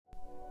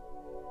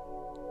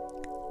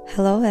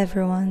Hello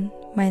everyone,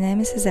 my name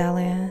is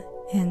Azalea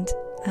and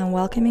I'm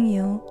welcoming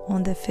you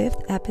on the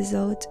 5th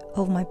episode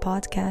of my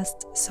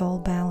podcast Soul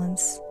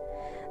Balance.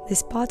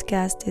 This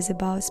podcast is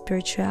about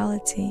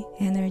spirituality,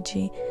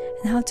 energy,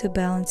 and how to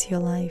balance your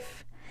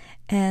life.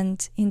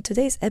 And in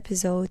today's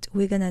episode,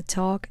 we're gonna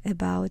talk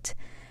about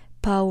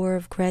power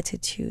of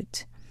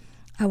gratitude.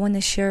 I want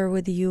to share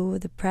with you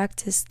the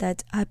practice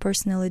that I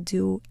personally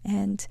do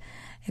and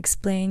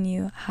explain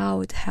you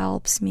how it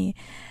helps me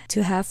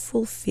to have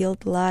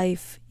fulfilled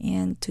life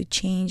and to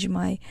change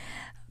my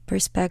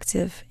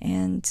perspective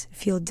and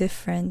feel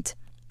different.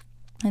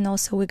 And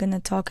also we're going to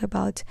talk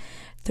about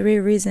 3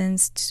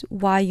 reasons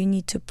why you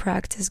need to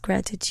practice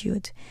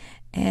gratitude.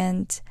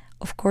 And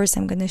of course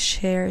I'm going to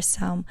share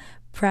some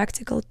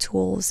practical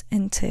tools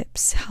and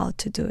tips how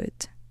to do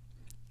it.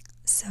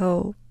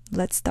 So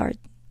let's start.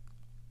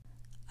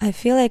 I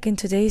feel like in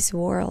today's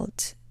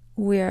world,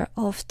 we are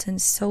often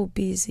so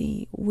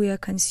busy, we are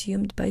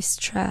consumed by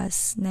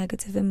stress,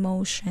 negative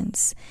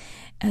emotions,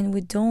 and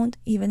we don't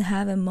even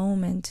have a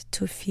moment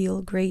to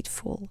feel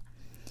grateful.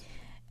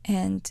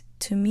 And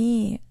to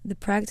me, the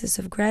practice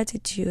of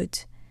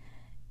gratitude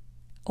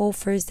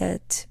offers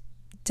that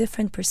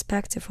different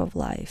perspective of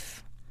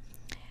life.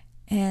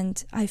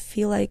 And I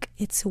feel like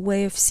it's a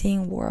way of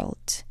seeing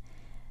world,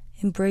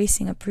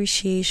 embracing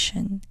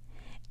appreciation,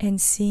 and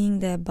seeing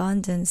the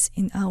abundance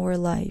in our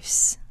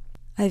lives.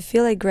 I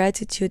feel like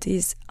gratitude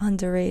is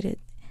underrated,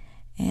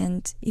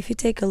 and if you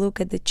take a look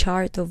at the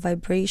chart of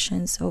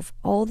vibrations of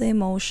all the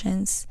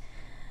emotions,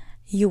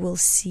 you will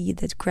see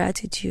that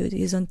gratitude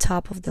is on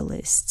top of the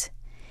list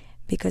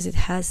because it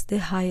has the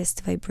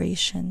highest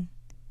vibration.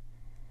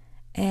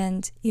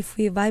 And if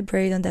we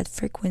vibrate on that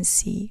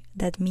frequency,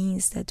 that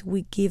means that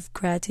we give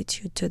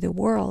gratitude to the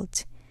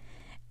world,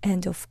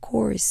 and of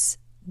course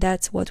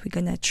that's what we're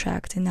gonna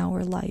attract in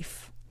our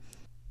life.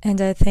 And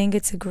I think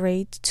it's a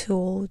great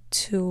tool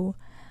to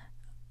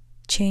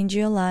change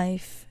your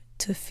life,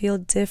 to feel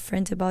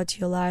different about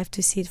your life,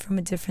 to see it from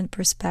a different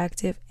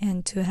perspective,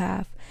 and to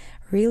have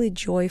really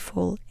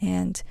joyful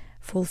and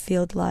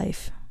fulfilled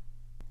life.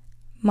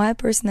 My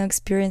personal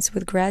experience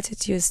with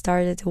gratitude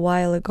started a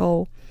while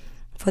ago.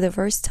 For the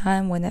first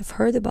time when I've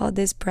heard about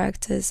this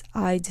practice,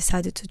 I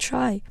decided to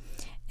try.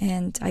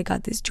 And I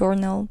got this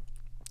journal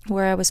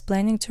where I was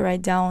planning to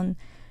write down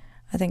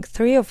I think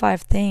 3 or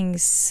 5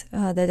 things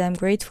that I'm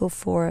grateful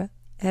for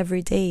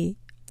every day.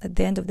 At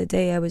the end of the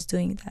day, I was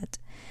doing that.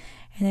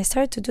 And I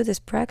started to do this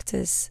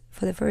practice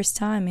for the first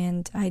time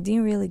and I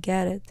didn't really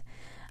get it.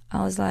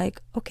 I was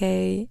like,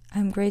 okay,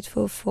 I'm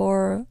grateful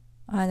for,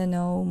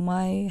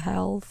 my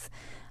health.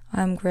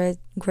 I'm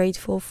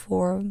grateful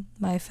for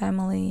my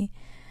family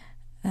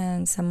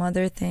and some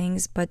other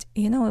things. But,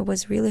 it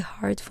was really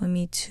hard for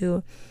me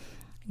to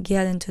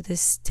get into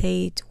this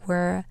state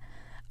where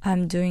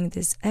I'm doing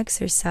these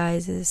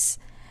exercises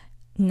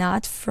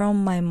not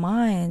from my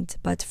mind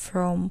but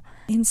from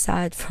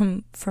inside,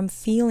 from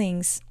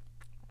feelings.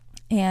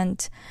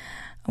 And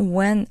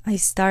when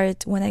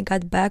I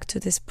got back to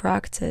this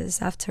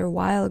practice after a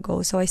while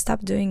ago, so I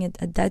stopped doing it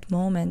at that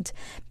moment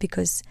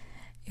because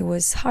it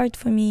was hard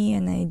for me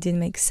and it didn't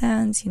make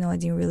sense, I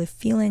didn't really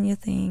feel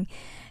anything.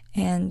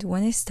 And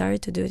when I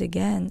started to do it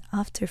again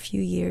after a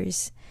few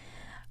years,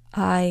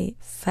 I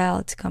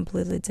felt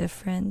completely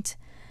different.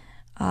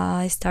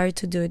 I started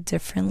to do it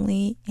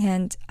differently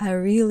and I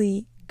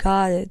really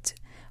got it,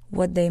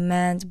 what they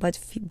meant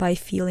by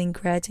feeling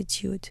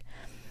gratitude.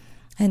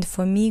 And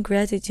for me,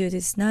 gratitude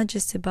is not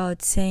just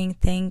about saying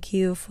thank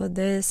you for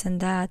this and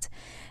that.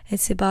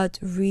 It's about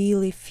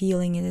really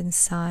feeling it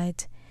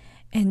inside.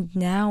 And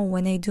now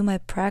when I do my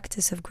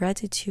practice of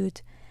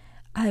gratitude,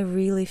 I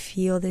really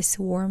feel this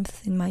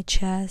warmth in my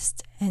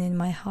chest and in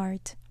my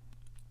heart.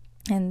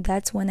 And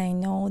that's when I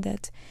know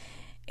that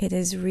it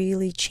is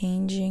really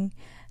changing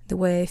the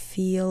way I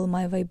feel,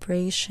 my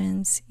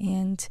vibrations,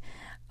 and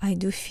I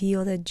do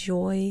feel that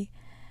joy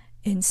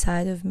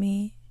inside of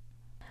me.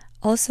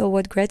 Also,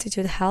 what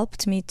gratitude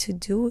helped me to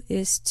do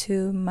is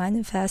to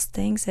manifest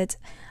things that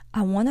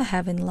I want to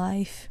have in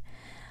life.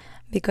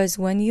 Because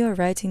when you're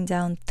writing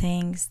down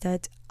things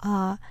that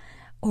are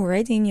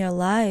already in your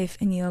life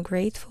and you're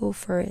grateful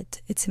for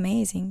it, it's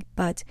amazing.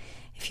 But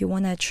if you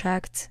want to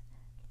attract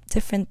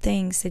different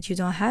things that you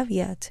don't have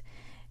yet,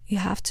 you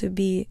have to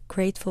be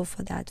grateful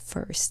for that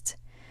first.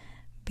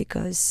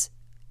 Because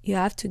you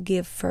have to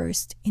give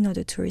first in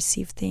order to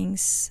receive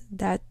things.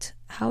 That's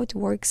how it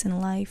works in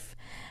life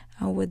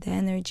with the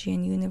energy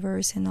and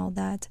universe and all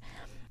that.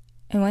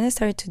 And when I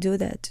started to do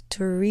that,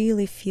 to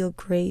really feel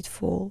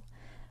grateful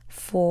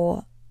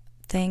for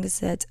things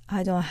that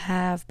I don't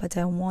have but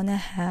I want to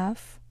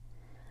have,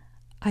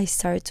 I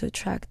started to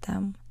attract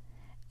them.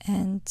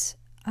 And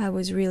I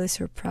was really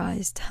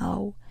surprised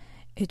how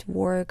it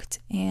worked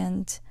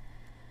and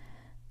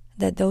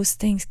that those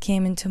things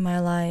came into my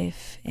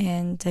life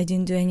and I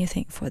didn't do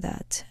anything for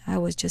that. I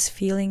was just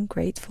feeling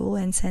grateful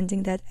and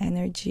sending that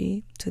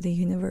energy to the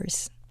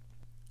universe.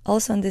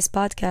 Also in this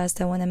podcast,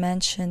 I want to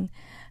mention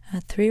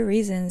 3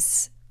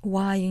 reasons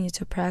why you need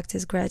to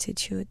practice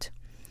gratitude.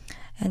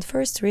 And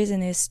first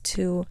reason is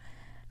to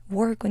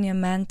work on your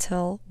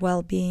mental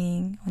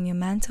well-being, on your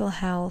mental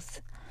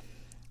health,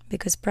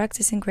 because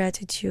practicing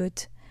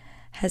gratitude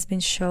has been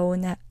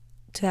shown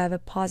to have a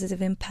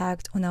positive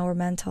impact on our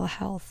mental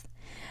health.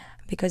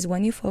 Because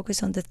when you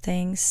focus on the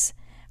things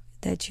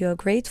that you are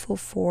grateful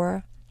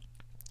for,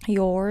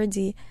 you're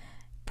already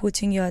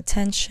putting your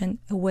attention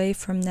away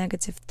from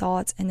negative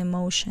thoughts and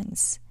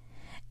emotions.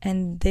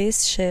 And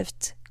this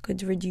shift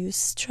could reduce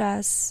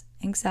stress,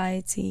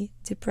 anxiety,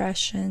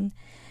 depression,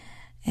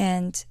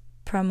 and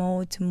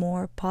promote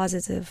more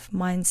positive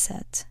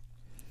mindset.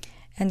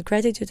 And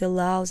gratitude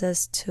allows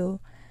us to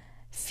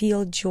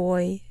feel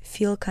joy,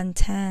 feel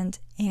content,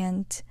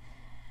 and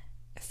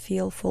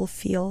feel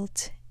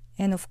fulfilled.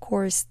 And of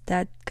course,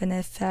 that can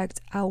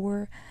affect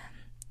our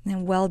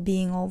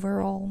well-being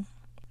overall.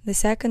 The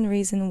second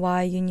reason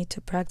why you need to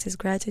practice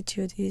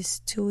gratitude is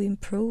to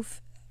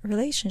improve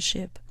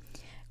relationship.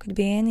 Could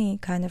be any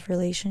kind of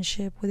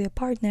relationship with your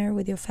partner,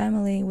 with your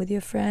family, with your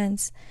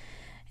friends.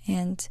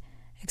 And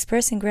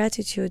expressing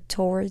gratitude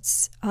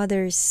towards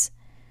others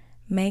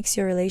makes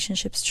your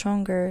relationship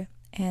stronger,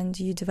 and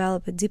you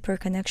develop a deeper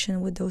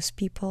connection with those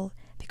people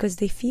because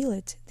they feel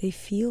it. They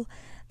feel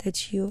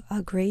that you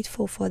are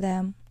grateful for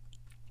them,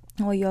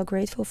 or you are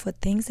grateful for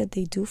things that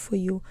they do for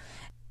you.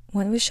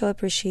 When we show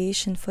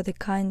appreciation for the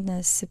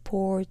kindness,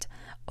 support,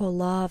 or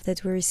love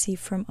that we receive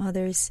from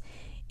others,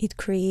 it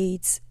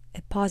creates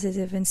a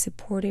positive and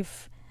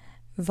supportive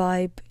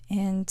vibe.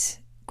 And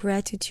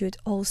gratitude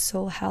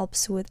also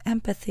helps with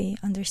empathy,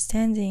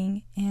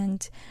 understanding,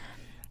 and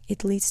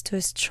it leads to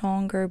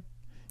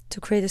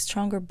create a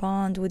stronger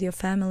bond with your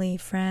family,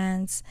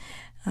 friends,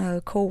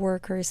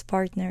 co-workers,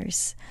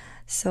 partners.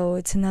 So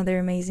it's another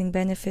amazing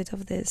benefit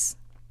of this.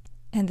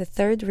 And the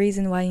third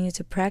reason why you need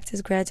to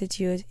practice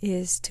gratitude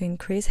is to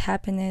increase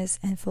happiness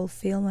and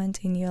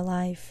fulfillment in your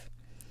life.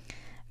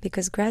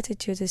 Because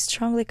gratitude is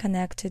strongly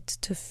connected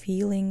to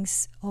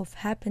feelings of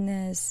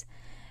happiness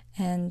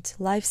and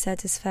life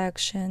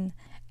satisfaction.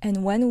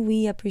 And when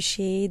we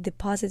appreciate the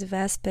positive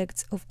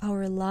aspects of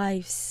our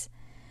lives,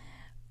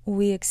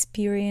 we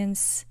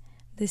experience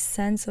this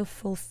sense of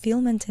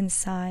fulfillment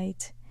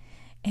inside,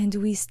 and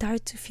we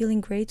start to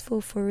feeling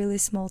grateful for really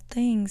small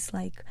things.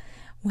 Like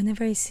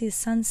whenever I see a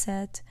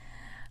sunset,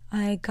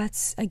 I get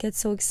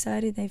so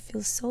excited. I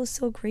feel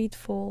so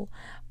grateful.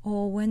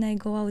 Or when I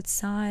go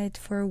outside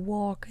for a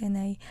walk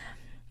and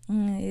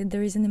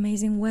there is an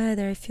amazing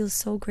weather, I feel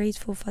so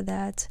grateful for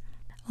that.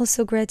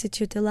 Also,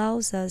 gratitude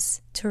allows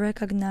us to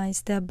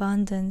recognize the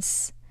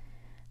abundance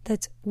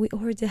that we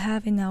already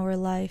have in our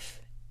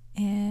life,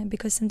 and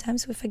because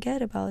sometimes we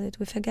forget about it.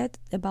 We forget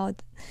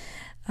about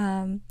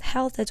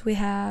health that we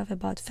have,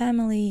 about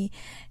family,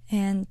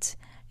 and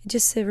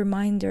just a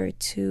reminder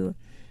to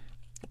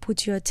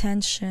put your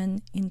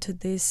attention into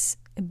this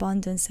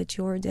abundance that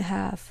you already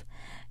have.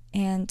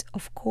 And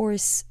of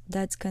course,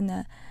 that's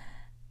gonna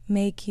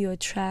make you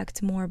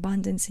attract more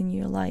abundance in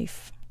your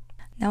life.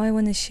 Now I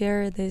want to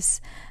share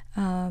this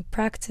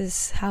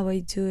practice, how I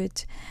do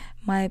it,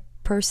 my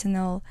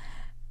personal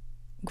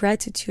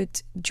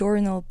gratitude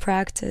journal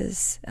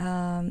practice,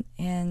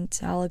 and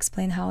I'll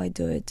explain how I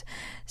do it.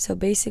 So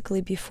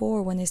basically,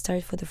 before, when I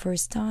started for the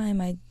first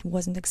time, I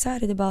wasn't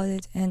excited about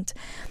it, and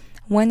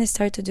when I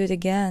started to do it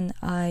again,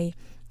 I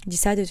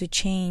decided to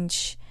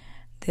change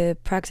the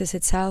practice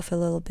itself a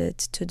little bit,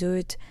 to do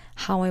it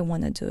how I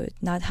want to do it,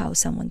 not how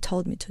someone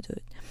told me to do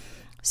it.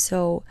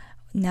 So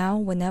now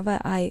whenever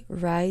I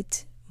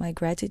write my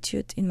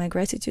gratitude in my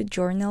gratitude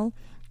journal,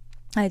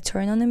 I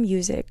turn on the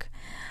music.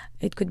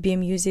 It could be a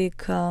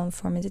music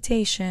for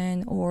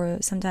meditation, or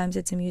sometimes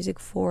it's a music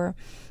for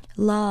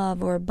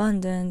love or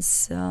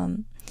abundance,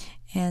 and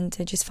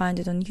I just find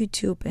it on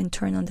YouTube and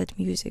turn on that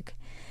music.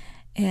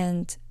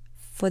 And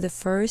for the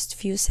first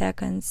few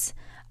seconds,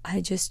 I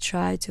just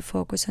try to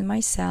focus on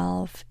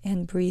myself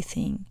and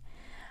breathing.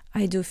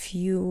 I do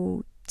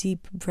few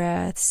deep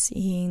breaths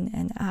in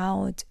and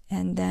out,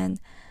 and then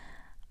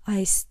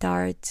I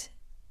start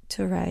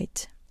to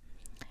write.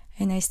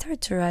 And I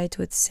start to write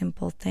with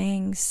simple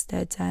things,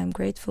 that I'm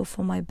grateful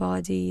for my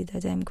body,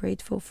 that I'm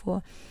grateful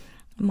for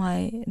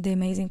the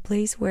amazing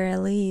place where I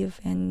live,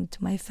 and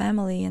my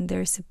family and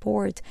their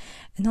support,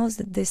 and all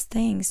these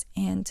things.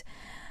 And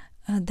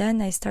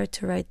then I start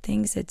to write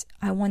things that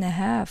I want to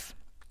have,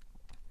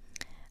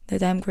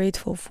 that I'm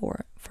grateful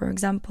for. For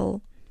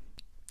example,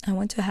 I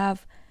want to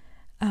have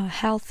a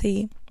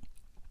healthy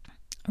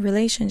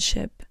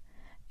relationship,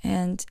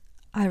 and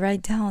I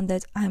write down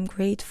that I'm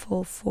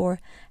grateful for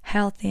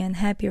healthy and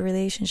happy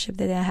relationship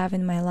that I have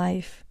in my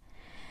life.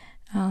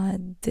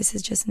 This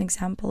is just an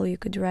example. You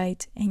could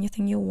write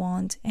anything you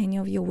want, any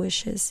of your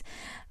wishes,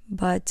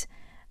 but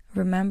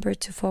remember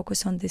to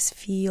focus on this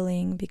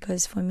feeling,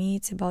 because for me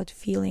it's about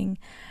feeling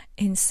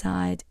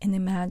inside and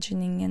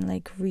imagining and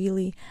like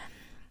really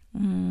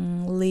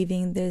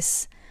living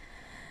this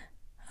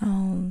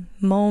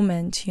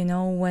moment,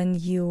 when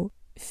you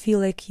feel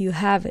like you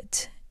have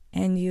it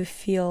and you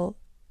feel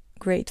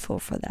grateful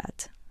for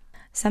that.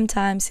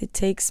 Sometimes it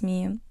takes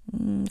me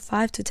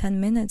 5 to 10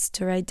 minutes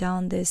to write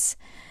down this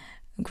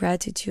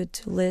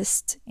gratitude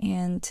list,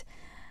 and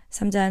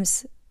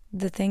Sometimes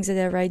the things that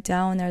I write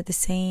down are the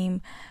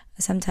same,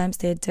 sometimes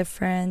they're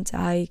different.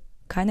 I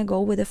kind of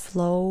go with the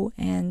flow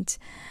and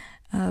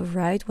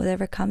write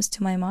whatever comes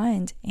to my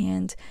mind.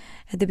 And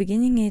at the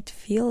beginning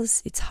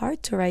it's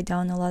hard to write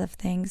down a lot of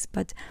things,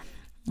 but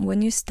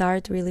when you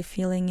start really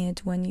feeling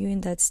it, when you're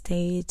in that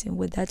state and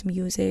with that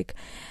music,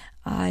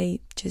 I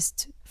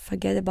just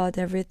forget about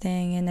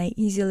everything and I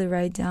easily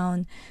write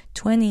down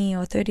 20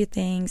 or 30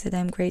 things that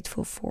I'm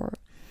grateful for.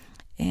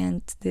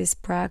 And this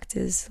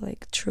practice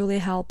truly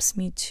helps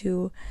me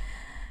to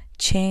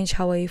change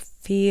how I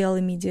feel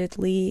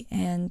immediately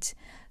and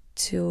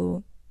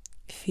to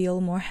feel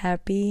more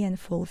happy and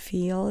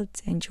fulfilled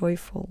and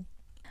joyful.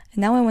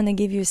 And now I want to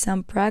give you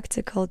some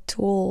practical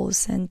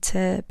tools and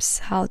tips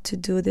how to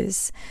do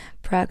this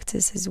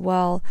practice as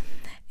well.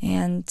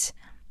 And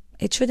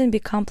it shouldn't be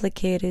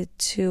complicated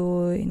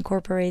to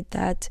incorporate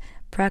that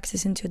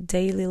practice into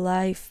daily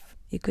life.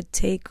 It could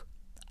take,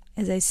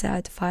 as I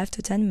said, 5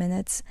 to 10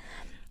 minutes.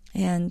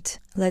 And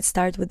let's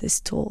start with these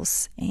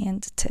tools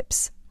and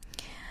tips.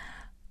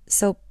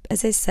 So,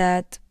 as I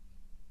said,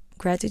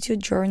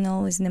 gratitude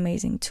journal is an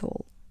amazing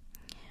tool.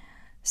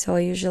 So I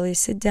usually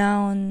sit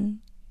down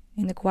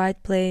in a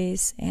quiet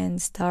place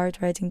and start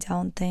writing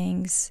down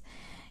things,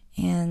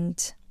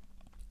 and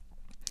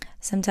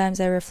sometimes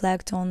I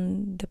reflect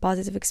on the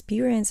positive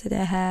experience that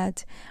I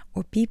had,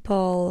 or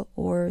people,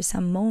 or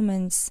some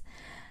moments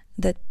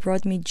that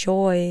brought me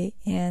joy,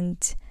 and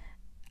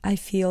I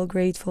feel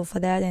grateful for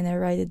that and I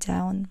write it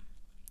down.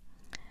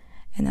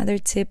 Another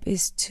tip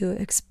is to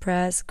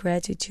express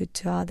gratitude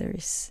to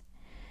others.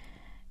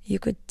 You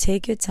could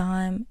take your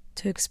time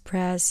to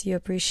express your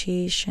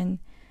appreciation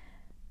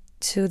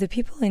to the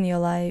people in your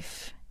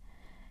life,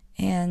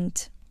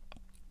 and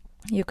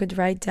you could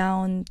write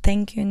down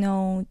thank you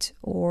note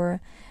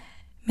or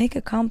make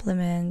a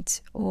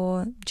compliment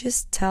or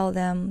just tell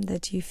them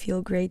that you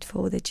feel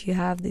grateful that you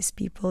have these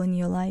people in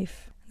your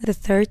life. The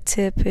third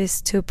tip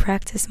is to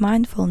practice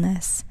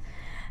mindfulness.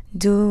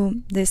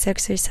 Do these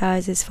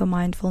exercises for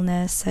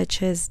mindfulness,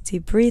 such as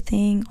deep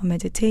breathing or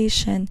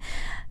meditation,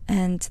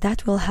 and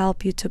that will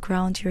help you to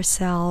ground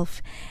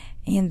yourself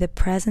in the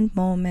present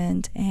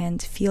moment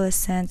and feel a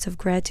sense of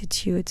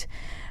gratitude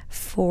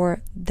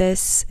for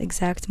this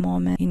exact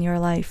moment in your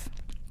life.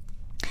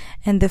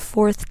 And the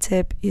fourth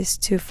tip is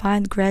to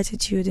find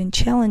gratitude in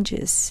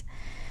challenges.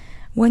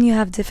 When you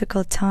have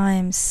difficult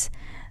times,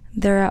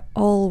 there are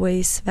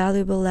always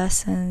valuable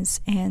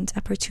lessons and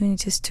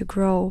opportunities to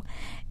grow.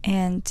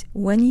 And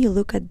when you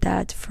look at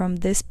that from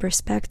this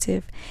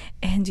perspective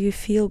and you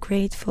feel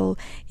grateful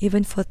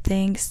even for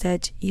things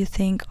that you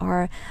think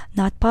are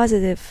not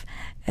positive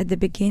at the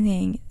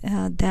beginning,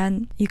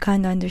 then you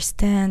kind of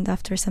understand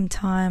after some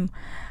time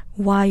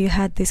why you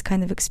had this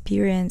kind of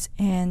experience,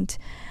 and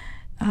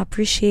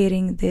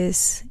appreciating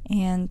this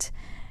and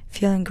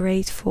feeling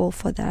grateful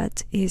for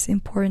that is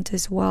important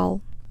as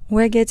well.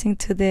 We're getting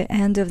to the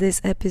end of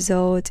this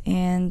episode,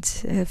 and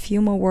a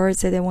few more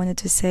words that I wanted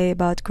to say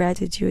about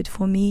gratitude.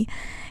 For me,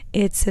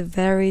 it's a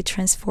very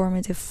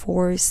transformative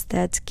force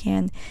that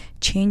can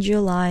change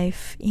your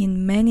life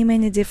in many,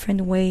 many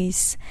different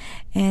ways.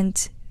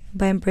 And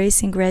by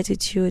embracing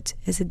gratitude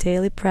as a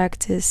daily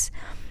practice,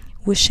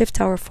 we shift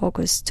our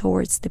focus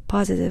towards the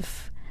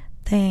positive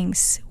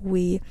things.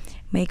 We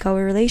make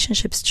our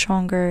relationships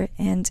stronger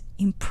and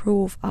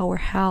improve our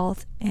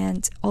health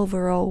and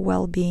overall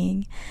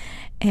well-being.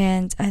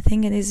 And I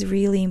think it is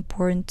really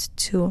important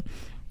to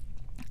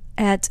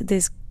add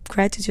this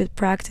gratitude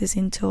practice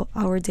into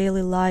our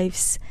daily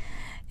lives.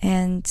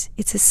 And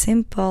it's a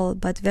simple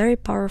but very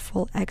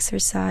powerful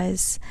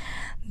exercise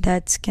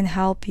that can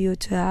help you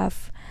to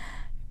have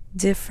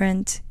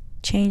different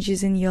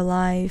changes in your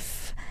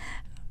life.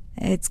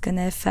 It's going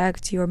to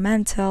affect your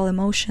mental,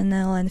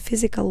 emotional, and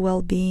physical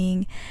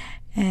well-being.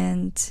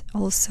 And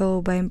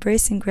also by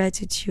embracing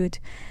gratitude,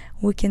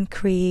 we can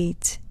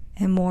create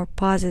a more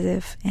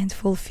positive and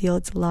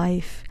fulfilled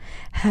life,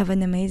 have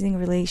an amazing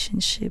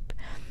relationship,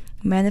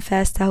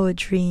 manifest our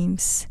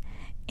dreams,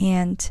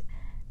 and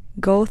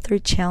go through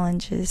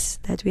challenges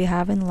that we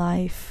have in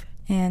life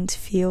and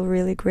feel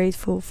really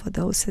grateful for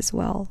those as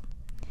well.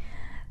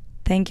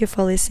 Thank you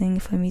for listening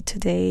for me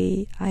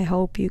today. I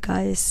hope you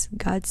guys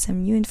got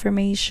some new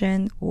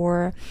information,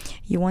 or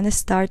you want to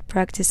start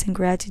practicing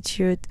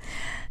gratitude,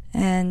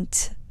 and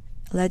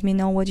let me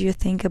know what you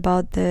think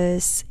about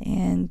this,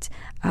 and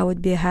I would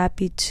be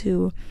happy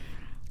to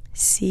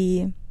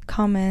see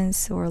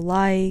comments or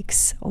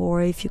likes,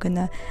 or if you're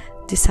gonna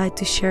decide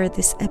to share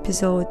this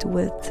episode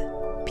with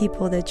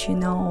people that you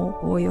know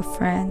or your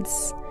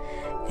friends.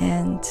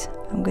 And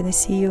I'm gonna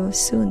see you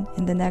soon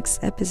in the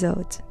next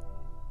episode.